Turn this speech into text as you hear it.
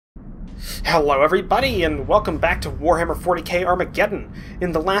Hello everybody, and welcome back to Warhammer 40k Armageddon.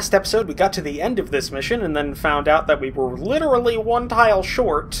 In the last episode, we got to the end of this mission, and then found out that we were literally one tile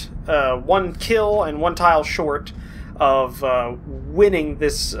short, one kill and one tile short of winning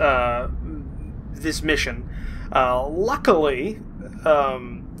this this mission. Luckily,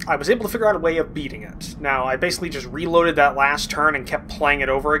 I was able to figure out a way of beating it. Now, I basically just reloaded that last turn and kept playing it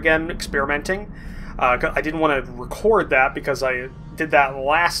over again, experimenting. I didn't want to record that because I did that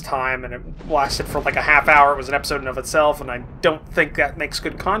last time and it lasted for like a half hour. It was an episode in of itself, and I don't think that makes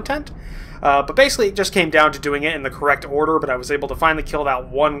good content. But basically, it just came down to doing it in the correct order, but I was able to finally kill that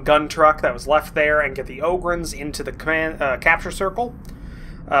one gun truck that was left there and get the Ogrins into the capture circle.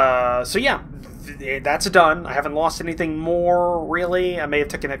 So yeah, that's done. I haven't lost anything more, really. I may have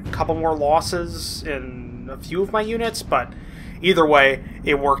taken a couple more losses in a few of my units, but either way,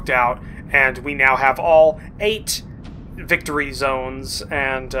 it worked out. And we now have all 8 victory zones,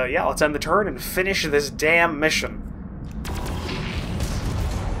 and yeah, let's end the turn and finish this damn mission.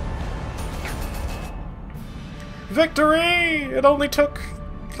 Victory! It only took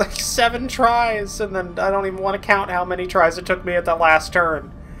like 7 tries, and then I don't even want to count how many tries it took me at that last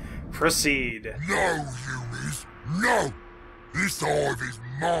turn. Proceed. No, humans! No! This hive is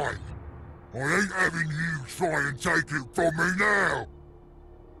mine! I ain't having you try and take it from me now!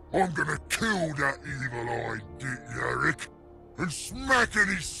 I'm gonna kill that evil-eyed git, Yarrick, and smack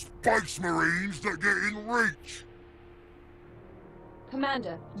any space marines that get in reach!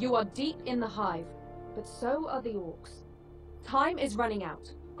 Commander, you are deep in the Hive, but so are the Orcs. Time is running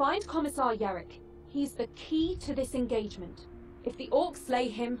out. Find Commissar Yarrick. He's the key to this engagement. If the Orcs slay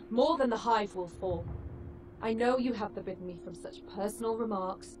him, more than the Hive will fall. I know you have forbidden me from such personal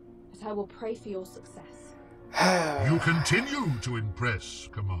remarks, but I will pray for your success. You continue to impress,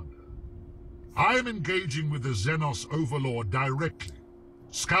 Commander. I am engaging with the Xenos Overlord directly.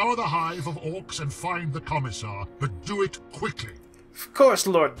 Scour the hive of Orcs and find the Commissar, but do it quickly. Of course,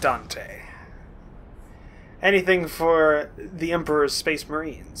 Lord Dante. Anything for the Emperor's Space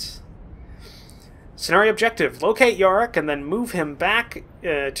Marines. Scenario objective: locate Yarrick and then move him back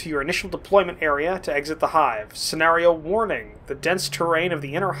to your initial deployment area to exit the Hive. Scenario warning: the dense terrain of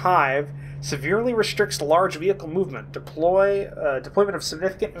the inner Hive severely restricts large vehicle movement. Deployment of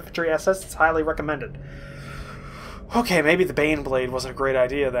significant infantry assets is highly recommended. Okay, maybe the Bane Blade wasn't a great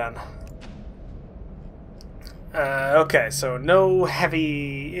idea then. Okay, so no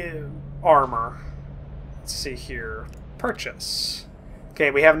heavy armor. Let's see here. Purchase. Okay,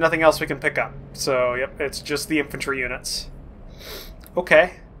 we have nothing else we can pick up. So, yep, it's just the infantry units.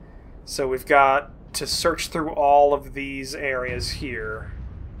 Okay. So we've got to search through all of these areas here.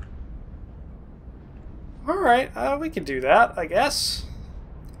 Alright, we can do that, I guess.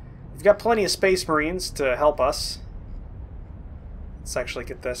 We've got plenty of Space Marines to help us. Let's actually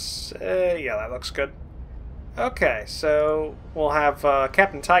get this. Yeah, that looks good. Okay, so we'll have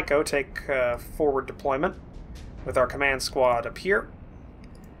Captain Tycho take forward deployment with our command squad up here.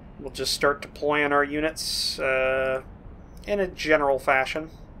 We'll just start deploying our units in a general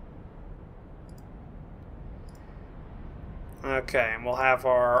fashion. Okay, and we'll have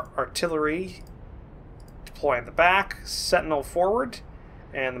our artillery deploy in the back, Sentinel forward,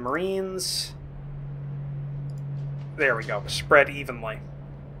 and the Marines, there we go, spread evenly.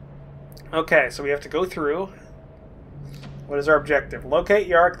 Okay, so we have to go through. What is our objective? Locate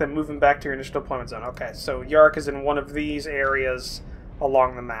Yarrick, then move him back to your initial deployment zone. Okay, so Yarrick is in one of these areas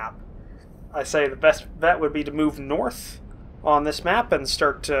along the map. I say the best bet would be to move north on this map and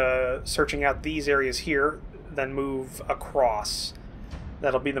start searching out these areas here, then move across.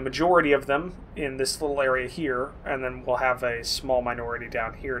 That'll be the majority of them in this little area here, and then we'll have a small minority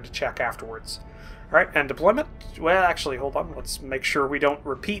down here to check afterwards. Alright, and deployment? Well, actually, hold on. Let's make sure we don't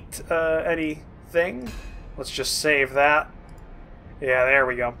repeat anything. Let's just save that. Yeah, there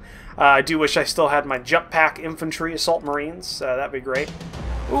we go. I do wish I still had my jump pack infantry assault marines. That'd be great.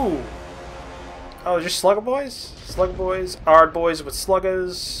 Ooh. Oh, just slugger boys? Slugger boys, ard boys with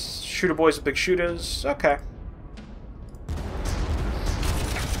sluggers, shooter boys with big shooters. Okay.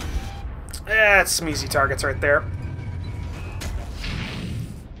 That's some easy targets right there.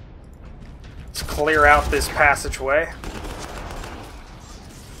 Let's clear out this passageway.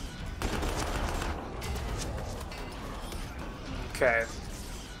 Okay.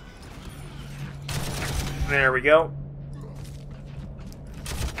 There we go.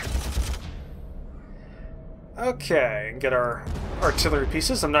 Okay, and get our artillery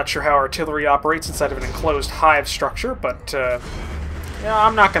pieces. I'm not sure how artillery operates inside of an enclosed hive structure, but yeah,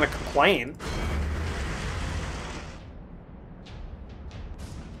 I'm not going to complain.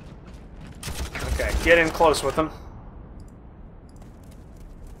 Okay, get in close with them.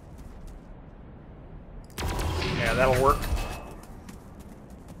 that'll work.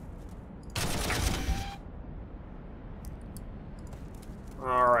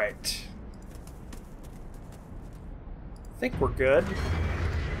 Alright. I think we're good.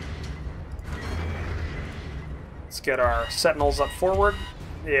 Let's get our sentinels up forward.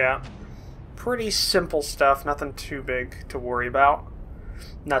 Yeah. Pretty simple stuff, nothing too big to worry about.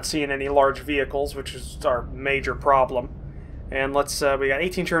 Not seeing any large vehicles, which is our major problem. And let's, we got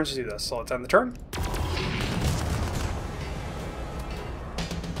 18 turns to do this, so let's end the turn.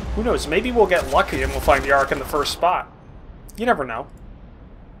 Who knows, maybe we'll get lucky and we'll find the Ark in the first spot. You never know.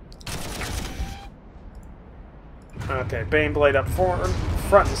 Okay, Baneblade up forward,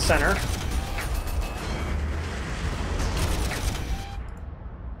 front and center.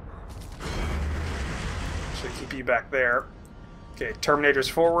 Should keep you back there. Okay, Terminators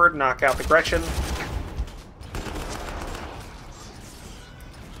forward, knock out the Gretchen.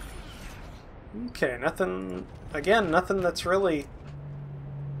 Okay, nothing... Again, nothing that's really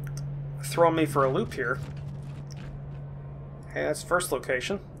throwing me for a loop here. Okay, that's first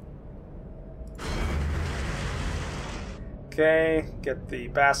location. Okay, get the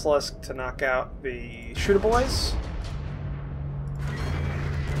Basilisk to knock out the Shooter Boys.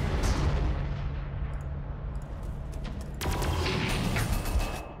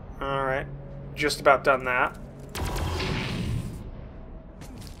 Alright, just about done that.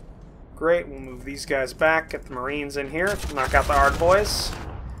 Great, we'll move these guys back, get the Marines in here, knock out the Ard Boys.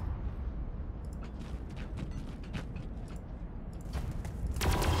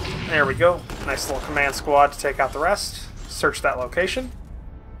 There we go. Nice little command squad to take out the rest. Search that location.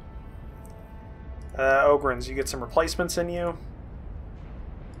 Ogrins, you get some replacements in you.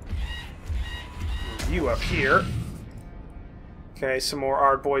 Move you up here. Okay, some more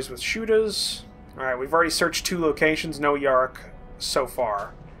Ard Boys with shooters. Alright, we've already searched 2 locations, no Yark so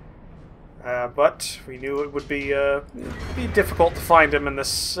far. But we knew it would be difficult to find him in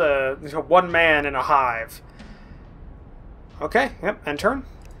this one man in a hive. Okay, yep, end turn.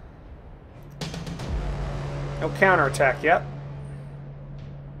 No counterattack yet.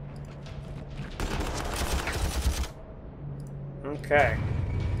 Okay.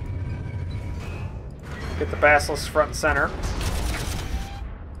 Get the Basilisk front and center.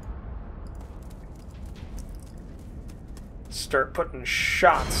 Start putting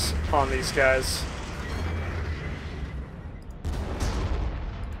shots on these guys.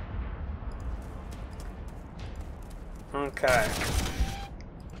 Okay.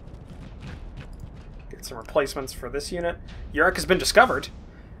 Get some replacements for this unit. Yark has been discovered.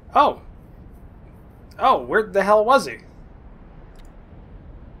 Oh. Oh, where the hell was he?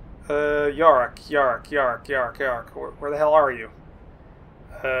 Yark. Where the hell are you?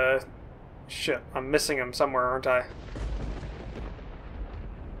 Shit. I'm missing him somewhere, aren't I?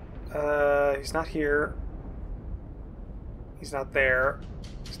 He's not here. He's not there.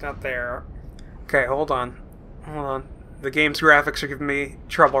 He's not there. Okay, hold on. Hold on. The game's graphics are giving me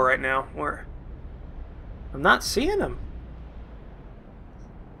trouble right now. Where? I'm not seeing him.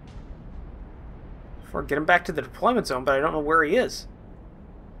 Before get him back to the deployment zone, but I don't know where he is.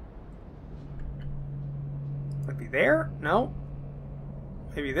 Might be there? No.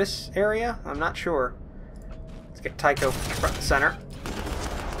 Maybe this area? I'm not sure. Let's get Tycho front and center.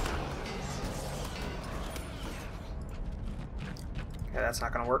 Okay, that's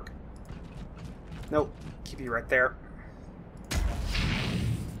not gonna work. Nope. Keep you right there.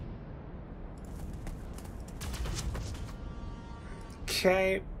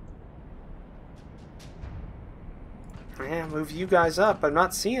 Okay. Yeah, move you guys up. I'm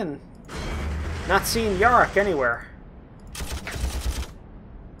not seeing Yarok anywhere.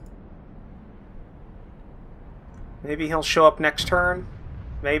 Maybe he'll show up next turn.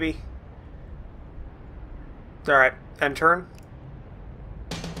 Maybe. Alright, end turn.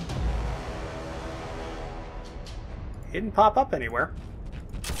 He didn't pop up anywhere.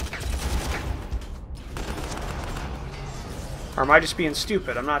 Or am I just being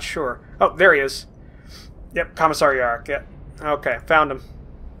stupid? I'm not sure. Oh, there he is. Yep, Commissar Yarok. Yep. Okay, found him.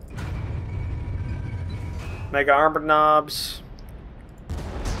 Mega armored knobs.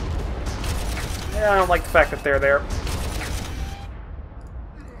 Yeah, I don't like the fact that they're there.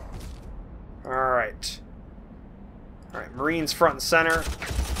 Alright. Alright, Marines front and center.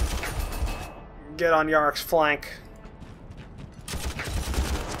 Get on Yarok's flank.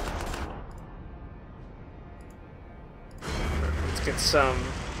 Let's get some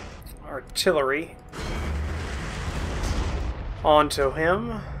artillery onto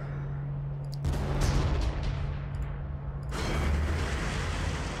him.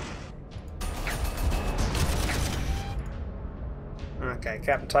 Okay,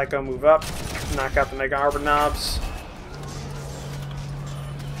 Captain Tycho, move up. Knock out the Mega Arbor Knobs.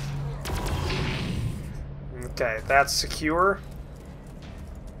 Okay, that's secure.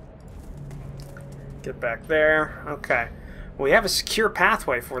 Get back there. Okay. Well, we have a secure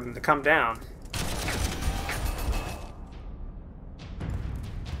pathway for them to come down.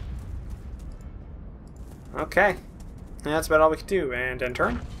 Okay. That's about all we can do. And end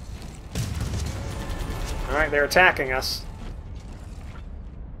turn. Alright, they're attacking us.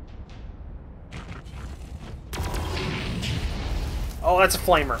 Oh, that's a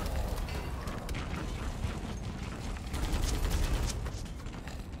flamer.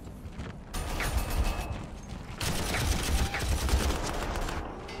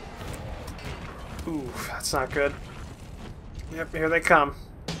 Ooh, that's not good. Yep, here they come.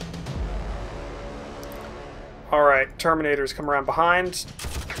 Alright, Terminators come around behind.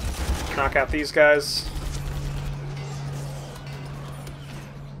 Knock out these guys.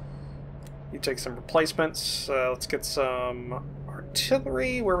 You take some replacements. Let's get some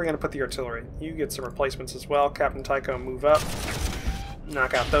artillery. Where are we going to put the artillery? You get some replacements as well. Captain Tycho, move up.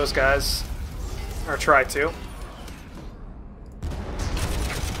 Knock out those guys. Or try to.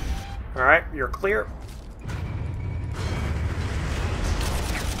 Alright, you're clear.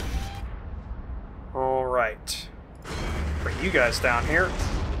 Alright. Bring you guys down here.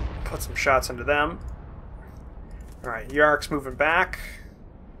 Put some shots into them. Alright, Yark's moving back.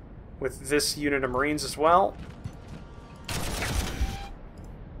 With this unit of Marines as well.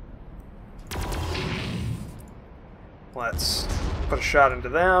 Let's put a shot into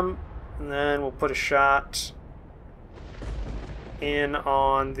them. And then we'll put a shot in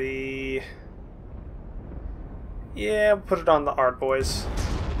on the... Yeah, we'll put it on the Art boys.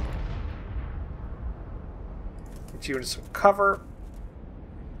 Get you into some cover.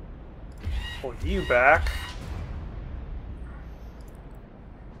 Pull you back.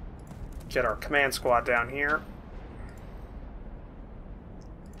 Get our command squad down here.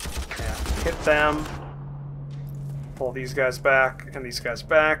 And hit them. Pull these guys back and these guys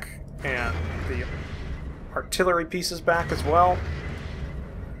back. And the artillery pieces back as well.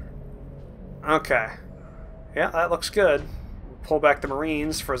 Okay. Yeah, that looks good. Pull back the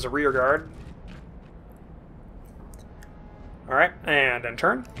Marines for as a rear guard. Alright, and end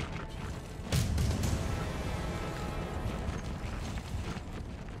turn.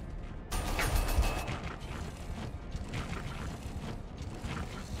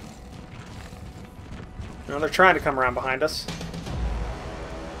 No, they're trying to come around behind us.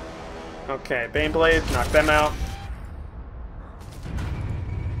 Okay, Baneblade, knock them out.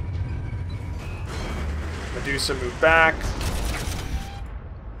 Medusa, move back.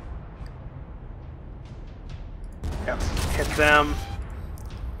 Yep, hit them.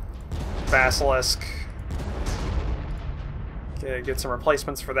 Basilisk. Okay, get some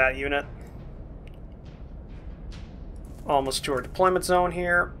replacements for that unit. Almost to our deployment zone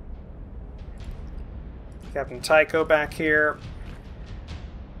here. Captain Tycho back here.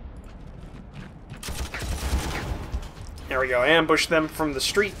 There we go. Ambush them from the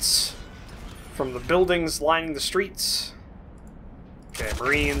streets. From the buildings lining the streets. Okay,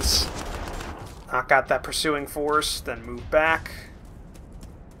 Marines. Knock out that pursuing force, then move back.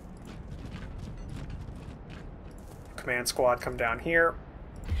 Command squad come down here.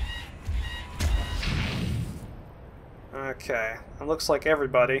 Okay, it looks like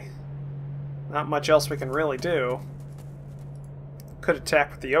everybody. Not much else we can really do. Could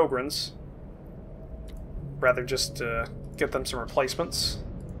attack with the Ogrins. Rather just get them some replacements.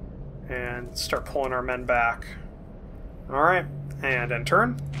 And start pulling our men back. Alright, and end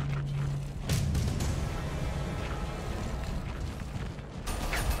turn.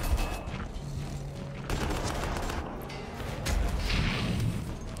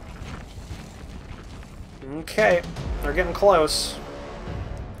 Okay, they're getting close.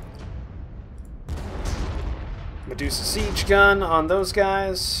 Medusa siege gun on those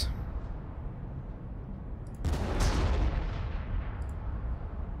guys.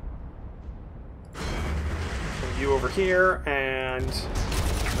 Put you over here and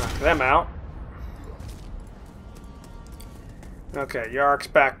knock them out. Okay, Yark's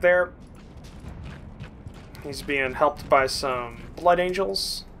back there. He's being helped by some Blood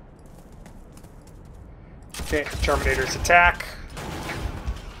Angels. Okay, Terminators attack.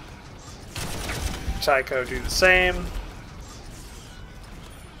 Tycho do the same.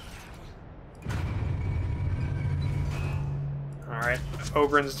 Alright,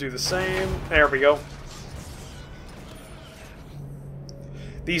 Ogrins do the same. There we go.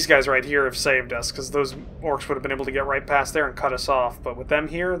 These guys right here have saved us, because those orcs would have been able to get right past there and cut us off. But with them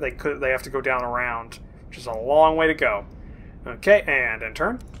here, they have to go down around, which is a long way to go. Okay, and end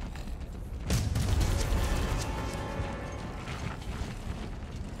turn.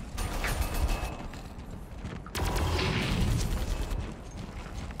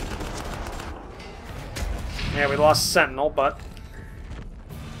 Yeah, we lost Sentinel, but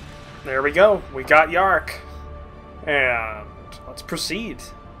there we go. We got Yark. And let's proceed.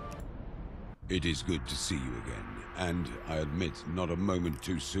 It is good to see you again, and I admit, not a moment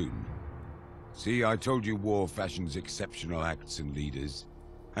too soon. See, I told you war fashions exceptional acts and leaders,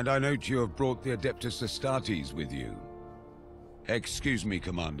 and I note you have brought the Adeptus Astartes with you. Excuse me,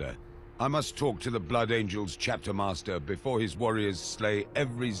 Commander. I must talk to the Blood Angels chapter master before his warriors slay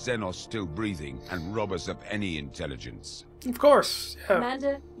every Xenos still breathing and rob us of any intelligence. Of course. Yeah.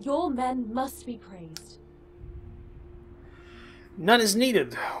 Commander, your men must be praised. None is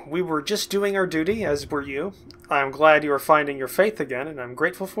needed. We were just doing our duty, as were you. I am glad you are finding your faith again, and I'm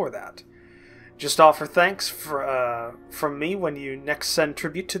grateful for that. Just offer thanks from me when you next send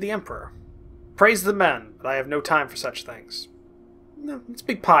tribute to the Emperor. Praise the men, but I have no time for such things. No, let's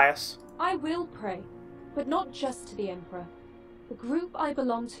be pious. I will pray, but not just to the Emperor. The group I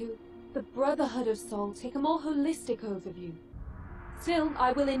belong to, the Brotherhood of Soul, take a more holistic overview. Still,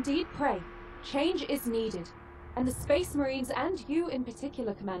 I will indeed pray. Change is needed, and the Space Marines, and you in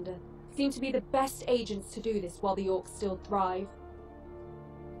particular, Commander, seem to be the best agents to do this while the Orcs still thrive.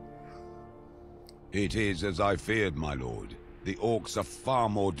 It is as I feared, my lord. The Orcs are far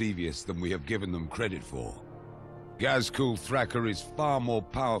more devious than we have given them credit for. Ghazghkull Thraka is far more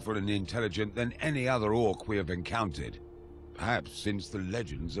powerful and intelligent than any other Orc we have encountered. Perhaps since the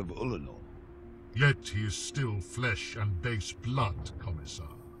legends of Ulanor. Yet he is still flesh and base blood,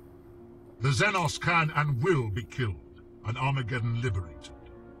 Commissar. The Xenos can and will be killed, and Armageddon liberated.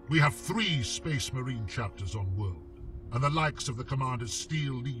 We have 3 Space Marine chapters on World, and the likes of the Commander's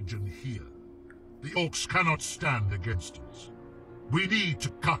Steel Legion here. The Orcs cannot stand against us. We need to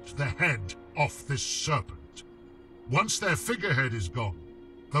cut the head off this serpent. Once their figurehead is gone,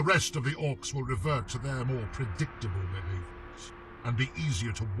 the rest of the Orcs will revert to their more predictable behaviors, and be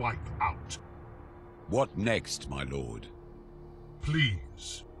easier to wipe out. What next, my lord?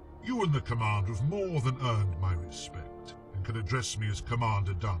 Please, you and the Commander have more than earned my respect, and can address me as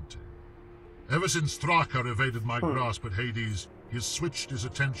Commander Dante. Ever since Thraka evaded my grasp at Hades, he has switched his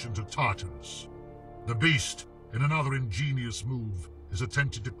attention to Tartarus. The beast, in another ingenious move, has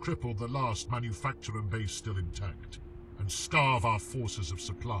attempted to cripple the last manufacturer base still intact, and starve our forces of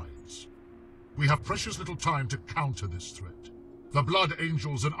supplies. We have precious little time to counter this threat. The Blood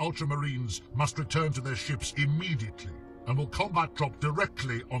Angels and Ultramarines must return to their ships immediately, and will combat drop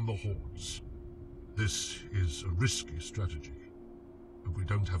directly on the hordes. This is a risky strategy, but we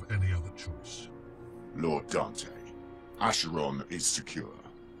don't have any other choice. Lord Dante, Acheron is secure.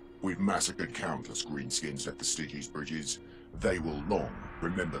 We've massacred countless greenskins at the Stygies bridges. They will long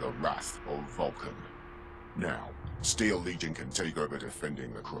remember the wrath of Vulcan. Now, Steel Legion can take over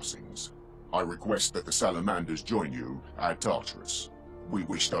defending the crossings. I request that the Salamanders join you at Tartarus. We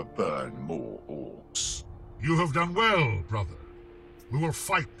wish to burn more Orcs. You have done well, brother. We will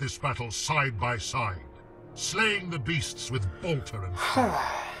fight this battle side by side, slaying the beasts with bolter and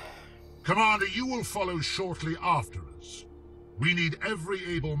fire. Commander, you will follow shortly after us. We need every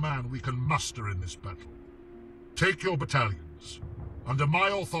able man we can muster in this battle. Take your battalions. Under my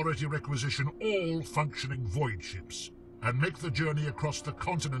authority, requisition all functioning void ships, and make the journey across the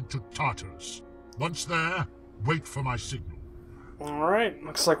continent to Tartarus. Once there, wait for my signal. Alright,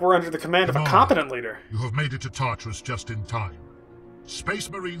 looks like we're under the command of a competent leader. You have made it to Tartarus just in time. Space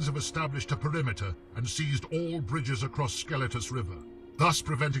Marines have established a perimeter and seized all bridges across Skeletus River, thus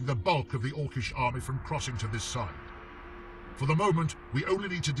preventing the bulk of the Orcish army from crossing to this side. For the moment, we only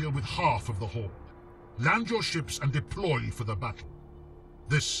need to deal with half of the horde. Land your ships and deploy for the battle.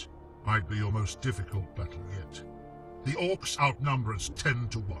 This might be your most difficult battle yet. The Orcs outnumber us 10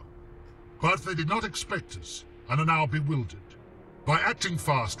 to 1. But they did not expect us, and are now bewildered. By acting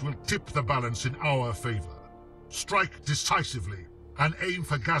fast, we'll tip the balance in our favor. Strike decisively, and aim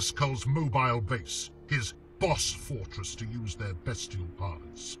for Ghazghkull's mobile base, his boss fortress to use their bestial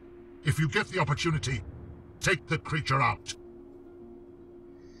parlance. If you get the opportunity, take the creature out.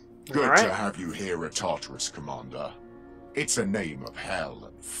 Good to have you here at Tartarus, Commander. It's a name of hell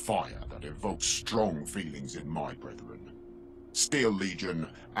and fire that evokes strong feelings in my brethren. Steel Legion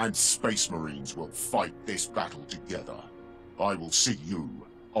and Space Marines will fight this battle together. I will see you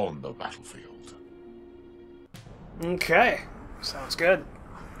on the battlefield. Okay, sounds good.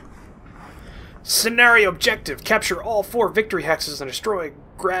 Scenario objective: capture all 4 victory hexes and destroy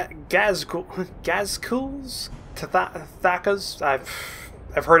Ghazghkull's Thakas.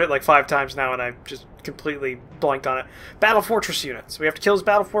 I've heard it like 5 times now, and I just completely blanked on it. Battle Fortress units. We have to kill his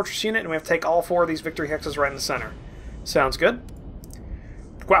Battle Fortress unit, and we have to take all 4 of these victory hexes right in the center. Sounds good.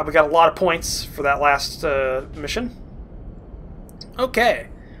 Wow, we got a lot of points for that last mission. Okay.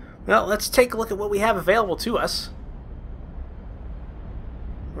 Well, let's take a look at what we have available to us.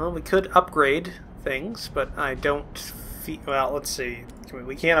 Well, we could upgrade things, but I don't feel... Well, let's see.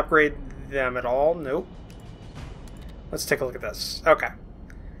 We can't upgrade them at all. Nope. Let's take a look at this. Okay.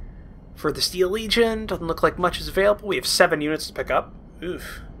 For the Steel Legion, doesn't look like much is available. We have 7 units to pick up.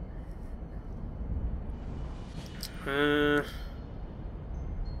 Oof.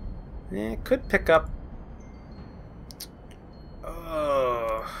 Could pick up...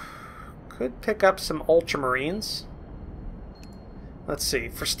 could pick up some Ultramarines. Let's see.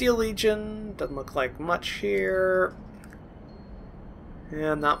 For Steel Legion, doesn't look like much here.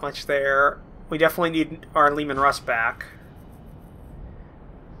 Yeah, not much there. We definitely need our Lehman Russ back.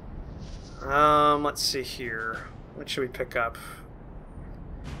 Let's see here. What should we pick up?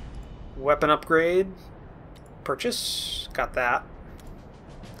 Weapon upgrade. Purchase. Got that.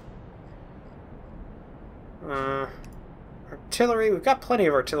 Artillery. We've got plenty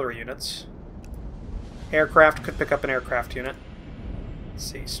of artillery units. Aircraft. Could pick up an aircraft unit. Let's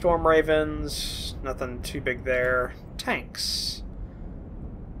see. Storm Ravens. Nothing too big there. Tanks.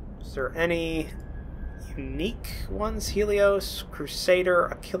 Is there any unique ones? Helios, Crusader,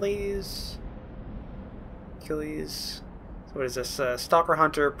 Achilles. Achilles. So what is this? Stalker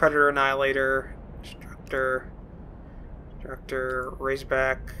Hunter, Predator Annihilator, Destructor,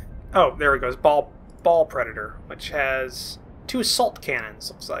 Razorback. Oh, there he goes. Ball Predator, which has 2 assault cannons.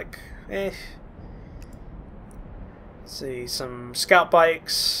 Looks like. Let's see, some scout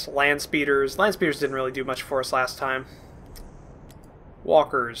bikes, land speeders. Land speeders didn't really do much for us last time.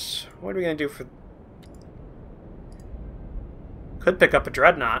 Walkers. What are we going to do for... Could pick up a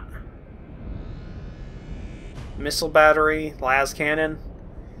Dreadnought. Missile battery, las cannon.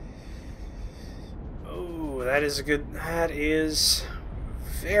 Oh, that is a good... That is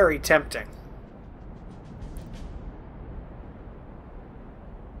very tempting.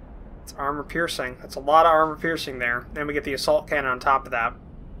 It's armor piercing. That's a lot of armor piercing there. Then we get the assault cannon on top of that,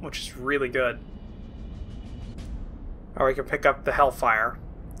 which is really good. Or we can pick up the Hellfire.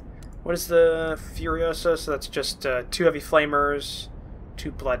 What is the Furiosa? So that's just 2 Heavy Flamers, 2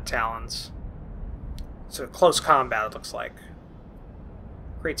 Blood Talons. So close combat, it looks like.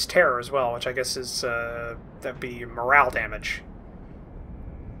 Creates terror as well, which I guess is that'd be morale damage.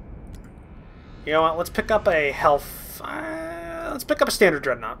 You know what? Let's pick up a let's pick up a standard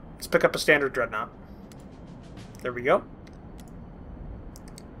dreadnought. Let's pick up a standard dreadnought. There we go.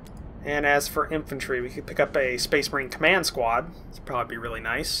 And as for infantry, we could pick up a Space Marine Command Squad. This would probably be really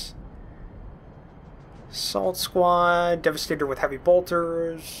nice. Assault Squad, Devastator with Heavy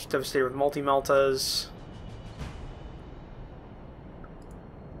Bolters, Devastator with Multi-Meltas.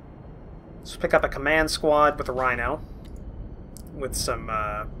 Let's pick up a Command Squad with a Rhino. With some,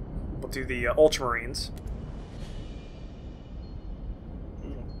 we'll do the Ultramarines.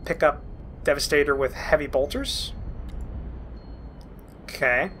 Pick up Devastator with Heavy Bolters.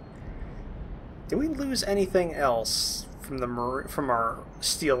 Okay. Did we lose anything else from our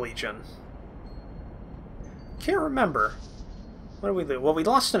Steel Legion? Can't remember. What did we lose? Well, we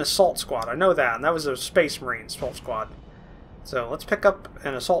lost an Assault Squad. I know that, and that was a Space Marine Assault Squad. So let's pick up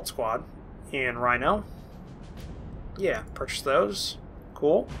an Assault Squad and Rhino. Yeah, purchase those.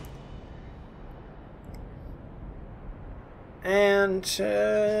 Cool. And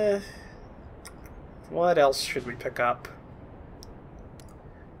what else should we pick up?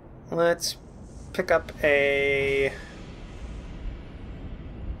 Let's pick up a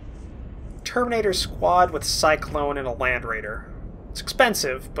Terminator Squad with Cyclone and a Land Raider. It's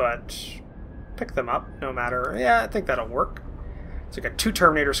expensive, but pick them up no matter. Yeah, I think that'll work. So we got 2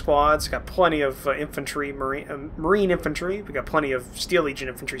 Terminator Squads, got plenty of infantry, Marine infantry. We got plenty of Steel Legion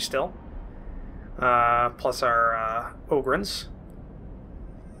infantry still. Plus our Ogrins.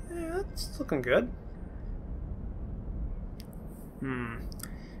 Yeah, that's looking good.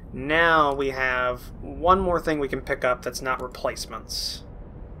 Now we have one more thing we can pick up that's not replacements.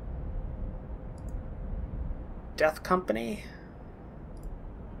 Death Company?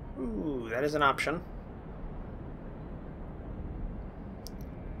 Ooh, that is an option.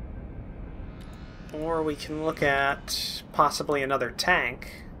 Or we can look at possibly another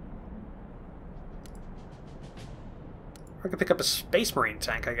tank. Or we could pick up a Space Marine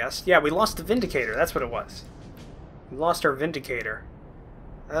tank, I guess. Yeah, we lost the Vindicator, that's what it was. We lost our Vindicator.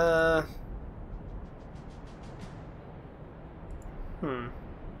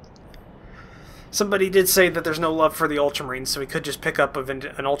 Somebody did say that there's no love for the Ultramarines, so we could just pick up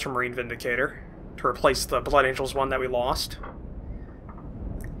an Ultramarine Vindicator to replace the Blood Angels one that we lost.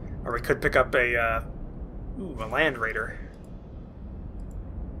 Or we could pick up a Land Raider.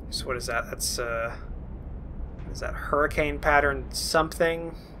 So what is that? That's, is that Hurricane Pattern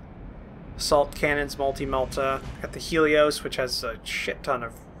something? assault cannons, multi-melta. Got the Helios, which has a shit ton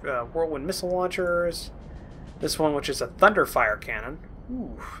of whirlwind missile launchers. This one, which is a thunderfire cannon.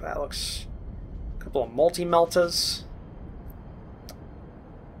 Ooh, that looks... A couple of multi-meltas.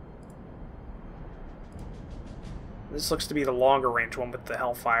 This looks to be the longer range one with the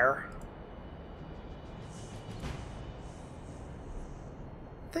Hellfire.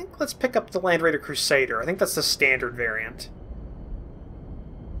 I think let's pick up the Land Raider Crusader. I think that's the standard variant.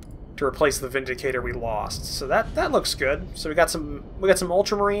 To replace the Vindicator we lost. So that looks good. So we got some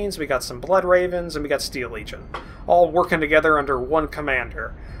Ultramarines, we got some Blood Ravens, and we got Steel Legion. All working together under one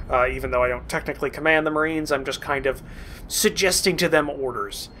commander. Even though I don't technically command the Marines, I'm just kind of suggesting to them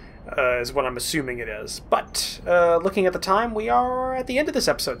orders. Is what I'm assuming it is. But, looking at the time, we are at the end of this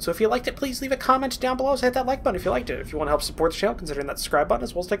episode. So if you liked it, please leave a comment down below. So hit that like button if you liked it. If you want to help support the channel, consider that subscribe button,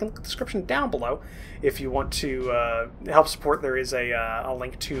 as well as take a look at the description down below. If you want to help support, there is a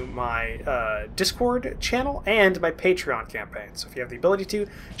link to my Discord channel and my Patreon campaign. So if you have the ability to,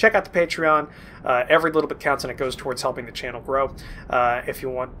 check out the Patreon. Every little bit counts, and it goes towards helping the channel grow. If you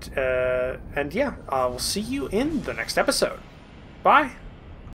want, and yeah, we'll see you in the next episode. Bye!